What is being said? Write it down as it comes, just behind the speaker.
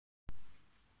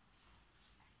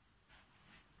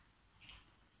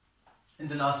In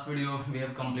the last video we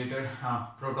have completed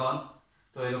proton,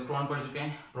 तो electron पढ़ चुके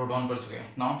हैं, प्रोटॉन पढ़ चुके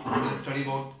हैं. Now we will study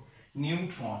about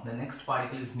neutron. The next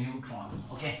particle is neutron.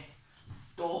 Okay,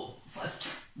 तो first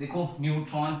देखो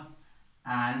न्यूट्रॉन,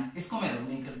 एंड इसको मैं रब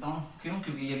नहीं करता हूँ, क्यों?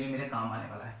 क्योंकि ये भी मेरे काम आने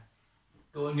वाला है.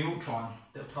 तो neutron,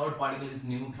 the third particle is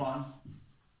neutron.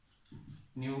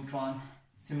 Neutron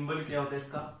symbol क्या होता है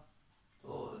इसका?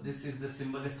 तो this is the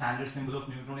symbol, standard symbol of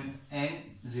neutron is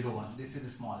N01. This is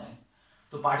small n.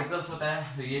 तो पार्टिकल्स होता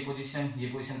है, तो ये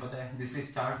पोजीशन पता है. This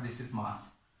is charge, this is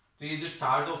mass. तो ये जो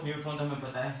चार्ज ऑफ न्यूट्रॉन हमें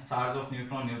पता है, charge of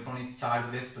neutron is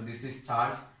chargeless. तो this is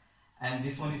charge and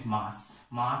this one is mass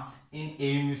in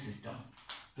AMU system.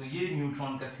 तो ये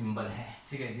न्यूट्रॉन का सिंबल है,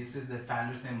 ठीक है. This is the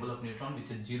standard symbol of neutron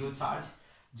which is zero charge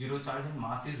and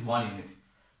mass is 1 unit.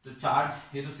 तो charge,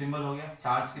 ये तो सिंबल हो गया.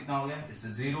 चार्ज कितना हो गया? It's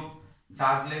zero.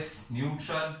 Chargeless,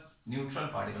 neutral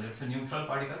particle, it's a neutral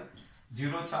particle.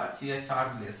 Zero charge या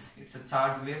chargeless, it's a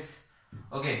chargeless.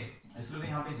 Okay, इसलिए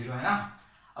यहाँ पे जीरो है ना.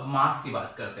 अब मास की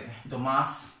बात करते हैं. तो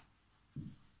मास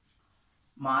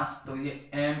तो ये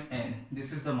Mn,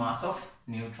 this is the mass of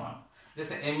neutron.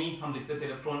 जैसे Me हम लिखते थे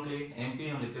इलेक्ट्रॉन के लिए, Mp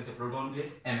हम लिखते थे प्रोटॉन के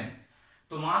लिए, Mn.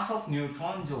 तो मास ऑफ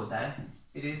न्यूट्रॉन जो होता है,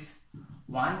 it is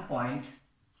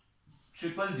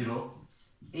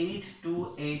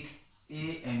 1.000828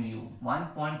 AMU,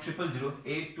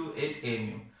 1.000828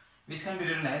 AMU, which can be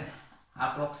written as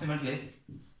approximately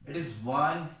it is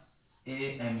 1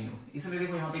 AMU. इसलिए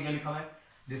देखो यहाँ पे क्या लिखा हुआ है,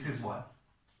 this is 1.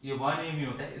 ये 1 AMU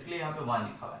होता है, इसलिए यहाँ पे 1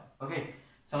 लिखा हुआ है. ओके,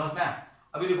 समझ में आया?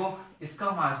 अभी देखो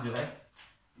इसका मास जो है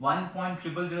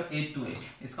 1.000828,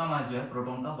 इसका मास जो है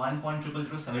प्रोटॉन का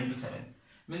 1.000727.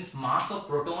 means mass of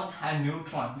proton and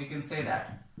neutron, we can say that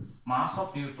mass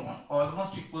of neutron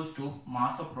almost equals to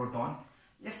mass of proton.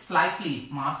 ये slightly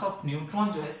mass of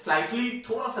neutron जो है slightly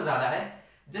थोड़ा सा ज्यादा है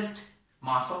just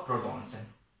mass of protons है.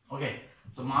 Okay,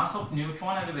 तो mass of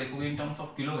neutron अगर देखोगे in terms of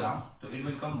kilogram, तो it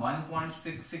will come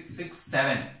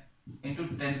 1.6667 into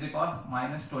 10 to the power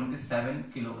minus 27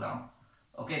 kilogram.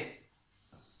 Okay,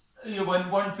 ये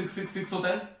 1.666 होता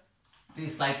है, तो ये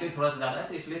स्लाइटली थोड़ा सा ज्यादा है,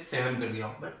 तो इसलिए 7 कर दिया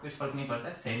हूं, बट कुछ फर्क नहीं पड़ता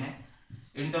है, सेम है.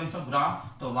 इन टर्म्स ऑफ ग्राम,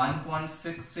 तो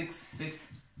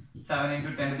 1.667 into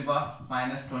 10 to the power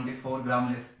minus 24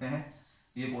 ग्राम ले सकते हैं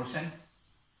ये portion.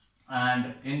 And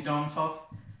in terms of,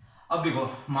 अब देखो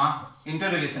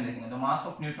इंटर रिलेशन देखेंगे, तो mass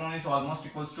of neutron is almost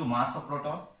equals to mass of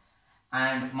proton,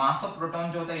 and mass of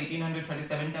proton जो होता है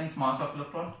 1837 times mass of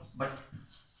electron, but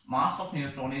mass of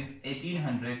neutron is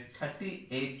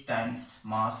 1838 times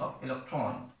mass of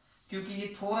electron. क्योंकि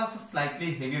ये थोड़ा सा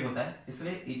स्लाइटली हेवियर होता है,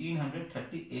 इसलिए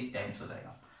 1838 टाइम्स हो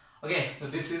जाएगा. ओके, तो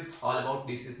this is all about,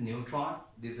 this is neutron,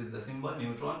 this is the symbol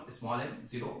neutron, small n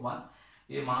 01.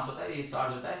 ये मास होता है, ये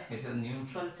चार्ज होता है, it's a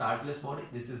neutral chargeless body.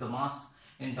 This is the mass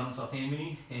in terms of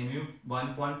AMU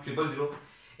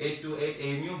 1.000828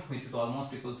 AMU, which is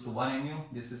almost equals to 1 AMU.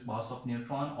 This is mass of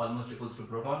neutron, almost equals to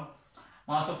proton.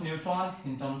 Mass of neutron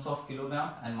in terms of kilogram,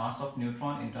 and mass of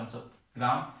neutron in terms of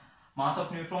gram. Mass of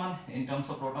neutron in terms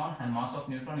of proton, and mass of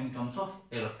neutron in terms of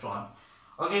electron.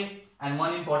 Okay, and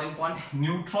one important point,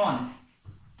 neutron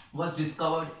was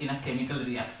discovered in a chemical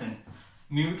reaction.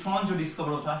 Neutron जो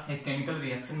discover होता है एक chemical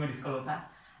reaction में discover होता है,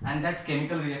 and that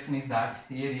chemical reaction is that,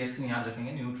 ये reaction याद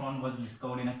रखेंगे, neutron was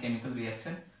discovered in a chemical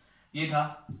reaction. ये था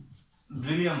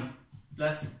beryllium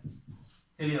plus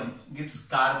helium gives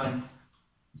carbon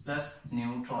plus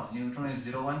neutron. Neutron is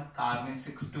 01, carbon is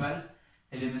 612,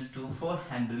 helium is 24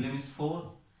 and beryllium is 4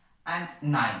 and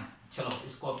 9. चलो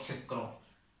इसको अब check करो,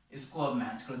 इसको अब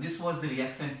मैच करो. This was the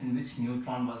reaction in which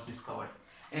neutron was discovered.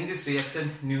 In this reaction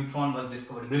neutron was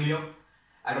discovered. Beryllium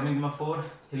atomic number 4,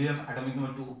 helium atomic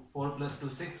number 2, 4 plus 2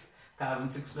 6, carbon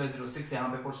 6 plus 0 6, यहाँ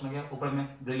पे portion हो गया. ऊपर में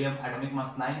beryllium atomic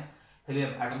mass 9,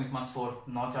 helium atomic mass 4,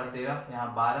 9 4 13, यहाँ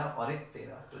 12 और 1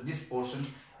 13. तो this portion,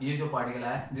 ये जो पार्टिकल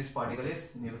है, this particle is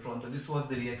neutron. तो this was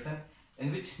the reaction in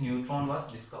which neutron was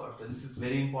discovered. So this is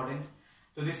very important.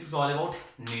 So this is all about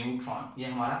neutron. ये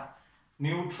हमारा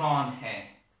neutron है.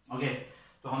 ओके,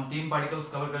 तो हम 3 पार्टिकल्स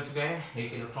कवर कर चुके हैं.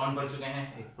 एक इलेक्ट्रॉन पढ़ चुके हैं,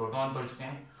 एक प्रोटॉन पढ़ चुके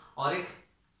हैं और एक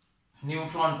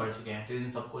न्यूट्रॉन पढ़ चुके हैं. तो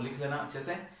इन सबको लिख लेना अच्छे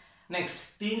से. नेक्स्ट,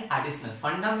 3 एडिशनल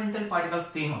फंडामेंटल पार्टिकल्स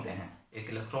 3 होते हैं, एक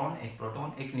इलेक्ट्रॉन, एक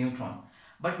प्रोटॉन, एक न्यूट्रॉन.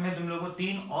 बट मैं तुम लोगों को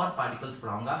 3 और पार्टिकल्स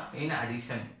पढ़ाऊंगा in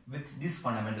addition with this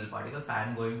fundamental particles. I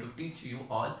am going to teach you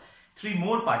all 3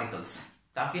 more particles,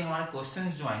 ताकि हमारे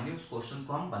क्वेश्चंस जो आएंगे उस क्वेश्चंस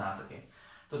को हम बना सके.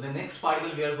 तो the next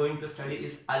particle we are going to study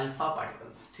is alpha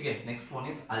particles. ठीक है, next one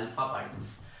is alpha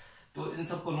particles. तो इन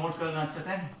सबको नोट करना अच्छे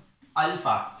से.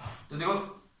 अल्फा, तो देखो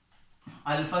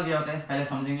अल्फा क्या होता है पहले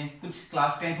समझेंगे. कुछ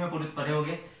क्लास 10th में पढ़े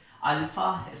होगे.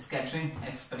 Alpha scattering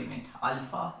experiment,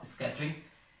 alpha scattering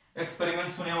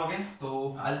experiment सुने होंगे.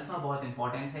 तो अल्फा बहुत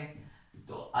इंपॉर्टेंट है.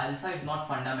 तो alpha is not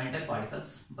fundamental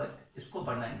particles, but इसको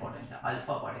पढ़ना इंपॉर्टेंट है,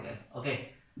 अल्फा पार्टिकल। ओके,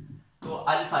 तो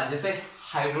अल्फा जैसे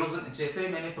हाइड्रोजन, जैसे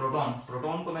मैंने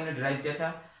प्रोटॉन को मैंने डिराइव किया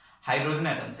था हाइड्रोजन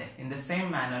एटम से, in the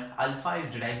same manner alpha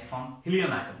is derived from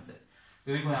helium atom से।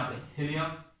 तो देखो यहाँ पे हीलियम,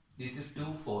 दिस इज 2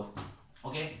 4।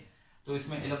 ओके, तो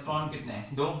इसमें इलेक्ट्रॉन कितने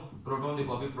हैं? 2। प्रोटॉन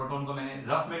देखो, अभी प्रोटॉन को मैंने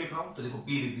रफ में लिख रहा हूँ तो देखो P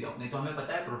लिख दिया, नहीं तो हमें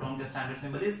पता है प्रोटॉन का स्टैंडर्ड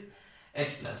सिंबल इज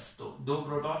H+। तो 2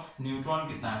 प्रोटॉन, न्यूट्रॉन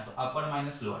कितना है? तो अपर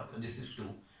माइनस लोअर, तो दिस इज 2।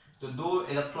 तो 2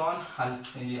 इलेक्ट्रॉन,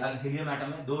 हीलियम एटम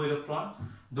में 2 इलेक्ट्रॉन,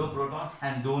 2 प्रोटॉन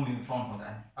एंड 2 न्यूट्रॉन होता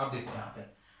है। अब देखो यहाँ पे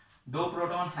 2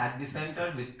 proton at the centre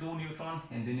with 2 neutron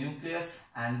in the nucleus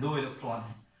and 2 electron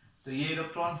है। तो ये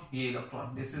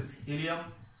electron, this is helium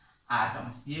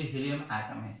atom, ये हीलियम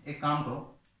एटम है। एक काम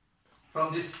करो,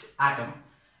 फ्रॉम दिस एटम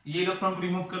ये इलेक्ट्रॉन को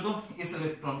रिमूव कर दो, इस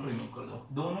इलेक्ट्रॉन को रिमूव कर दो,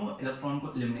 दोनों इलेक्ट्रॉन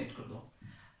को एलिमिनेट कर दो।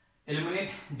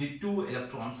 Eliminate the 2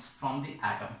 electrons from the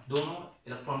atom, दोनों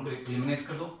इलेक्ट्रॉन को एलिमिनेट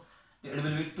कर दो। It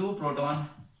will be 2 proton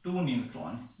 2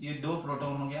 neutron, ये 2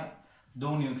 प्रोटॉन हो गया,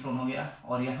 2 न्यूट्रॉन हो गया,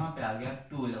 और यहाँ पे आ गया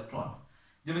 2 इलेक्ट्रॉन।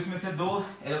 जब इसमें से 2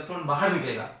 इलेक्ट्रॉन बाहर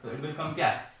निकलेगा तो इट विल कम क्या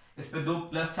है? इस पे 2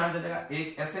 प्लस चार्ज आ जाएगा,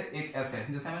 एक ऐसे एक ऐसे,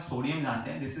 जैसे हमें सोडियम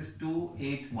जानते हैं, दिस इज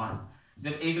 281।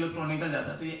 जब एक इलेक्ट्रॉन निकल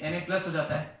जाता है तो ये Na+ हो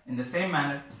जाता है। In the same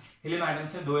manner helium atom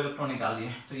से 2 इलेक्ट्रॉन निकाल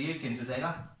दिए तो ये चेंज हो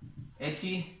जाएगा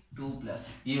He2+,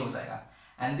 ये हो जाएगा।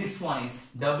 And this one is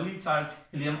Dabali charged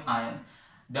helium ion,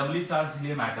 Dabali charged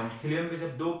helium atom. Helium पे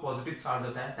जब 2 पॉजिटिव चार्ज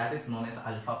होता है that is known as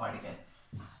alpha particle.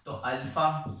 तो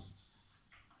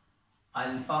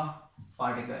अल्फा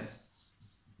पार्टिकल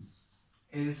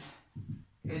इज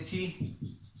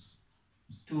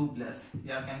He2+,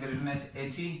 या can be written as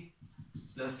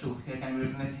He+2, here can be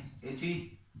written as He++।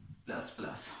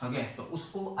 Okay, तो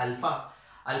उसको alpha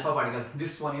particle,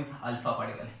 this one is alpha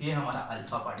particle, ये हमारा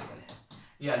alpha particle है,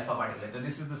 ये alpha particle है। तो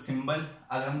दिस इज द सिंबल।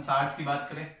 अगर हम चार्ज की बात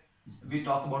करें, we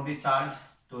talk about the charge,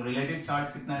 तो रिलेटिव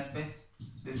चार्ज कितना है इस पे?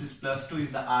 This is +2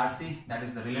 is the Rc, that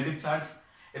is the relative charge.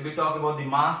 If we talk about the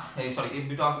mass, if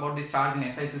we talk about the charge in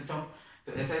SI system,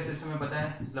 तो SI system में पता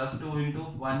है +2 into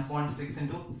 1.6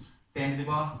 into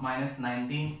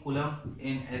 10⁻⁻19 coulomb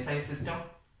in SI system,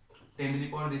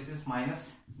 10⁻, this is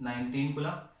 -19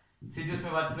 coulomb. CGS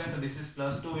में बात करें तो this is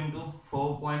 +2 into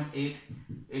 4.8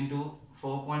 into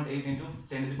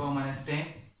 10⁻10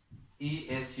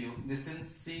 ESU, this is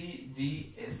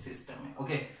CGS system है।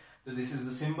 Okay, तो this is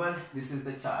the symbol, this is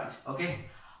the charge. Okay,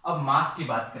 अब मास की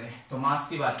बात करें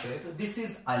तो दिस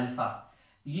इज अल्फा,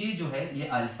 ये जो है ये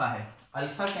अल्फा है।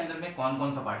 अल्फा के अंदर में कौन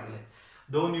कौन सा पार्टिकल है?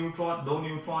 2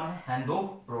 न्यूट्रॉन है एंड 2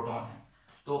 प्रोटॉन है।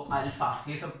 तो अल्फा,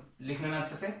 ये सब लिख लेना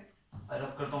अच्छे से,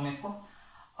 रब करता हूं मैं इसको।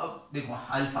 अब देखो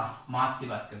अल्फा, मास की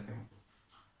बात करते हैं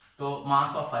तो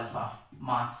मास ऑफ अल्फा,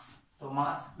 तो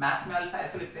मास मैथ्स में अल्फा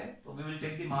ऐसे लिखते हैं, तो we will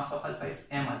take the mass of alpha is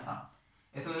m alpha,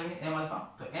 ऐसे लिखेंगे m अल्फा।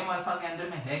 तो m अल्फा के अंदर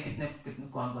में है कितने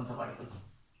कौन सा पार्टिकल्स?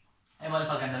 m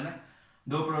अल्फा के अंदर में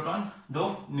 2 प्रोटॉन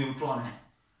 2 न्यूट्रॉन है।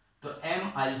 तो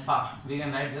m alpha V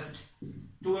can write just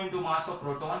 2 into mass of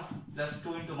proton plus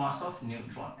 2 into mass of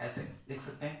neutron, ऐसे लिख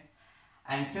सकते हैं।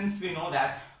 And since we know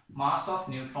that mass of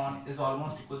neutron is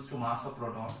almost equals to mass of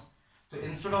proton, so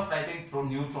instead of writing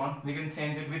neutron we can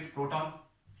change it with proton,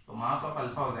 तो mass of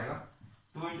alpha हो जाएगा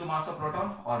 2 into mass of proton,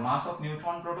 और mass of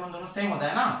neutron proton दोनों same होता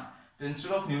है ना, तो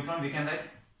instead of neutron we can write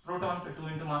proton, तो 2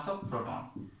 into mass of proton,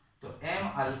 तो m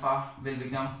alpha will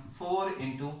become 4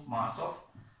 into mass of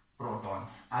proton.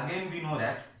 Again we know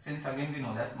that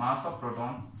mass of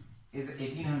proton is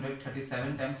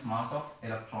 1837 times mass of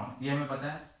electron, ये हमें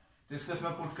पता है। तो इसको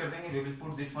इसमें put कर देंगे, we will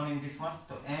put this one in this one,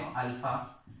 तो m alpha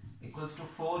equals to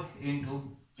 4 into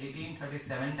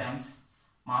 1837 times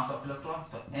mass of electron,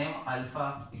 तो m alpha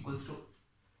equals to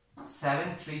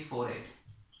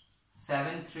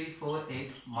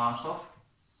 7348 mass of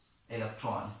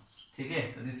electron, ठीक है।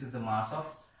 तो this is the mass of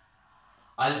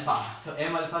alpha. तो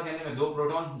m alpha के अंदर में 2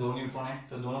 proton 2 neutron है,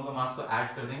 तो दोनों का मास को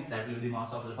ऐड कर देंगे, that will be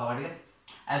mass of alpha particle.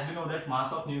 As we know that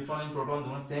mass of neutron and proton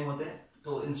दोनों सेम होते हैं,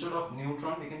 तो instead of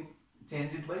neutron we can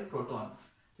change it by proton.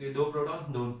 तो ये 2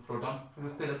 प्रोटॉन 2 प्रोटॉन, फिर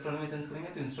उसको इलेक्ट्रॉन में चेंज करेंगे,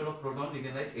 तो instead of proton we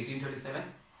can write 1837,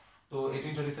 तो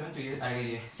 1837 तो ये आएगा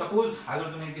ये। सपोज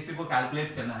अगर तुम्हें किसी को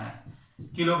कैलकुलेट करना है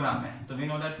किलोग्राम में, तो we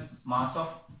know that mass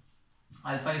of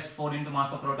alpha is 4 into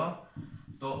mass of proton,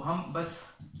 तो हम बस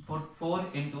 4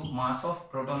 into मास ऑफ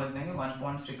प्रोटॉन रख देंगे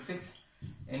 1.66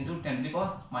 into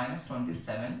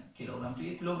 10⁻⁻27 किलोग्राम, तो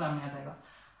ये किलोग्राम में आ जाएगा,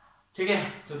 ठीक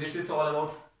है। तो this is all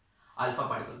about alpha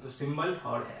particle. तो सिंबल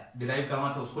और डिराइव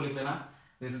करना था उसको लिख लेना,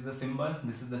 this is the symbol,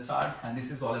 this is the charge and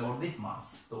this is all about the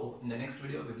mass. तो in the next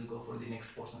video we will go for the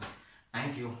next portion.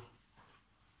 Thank you.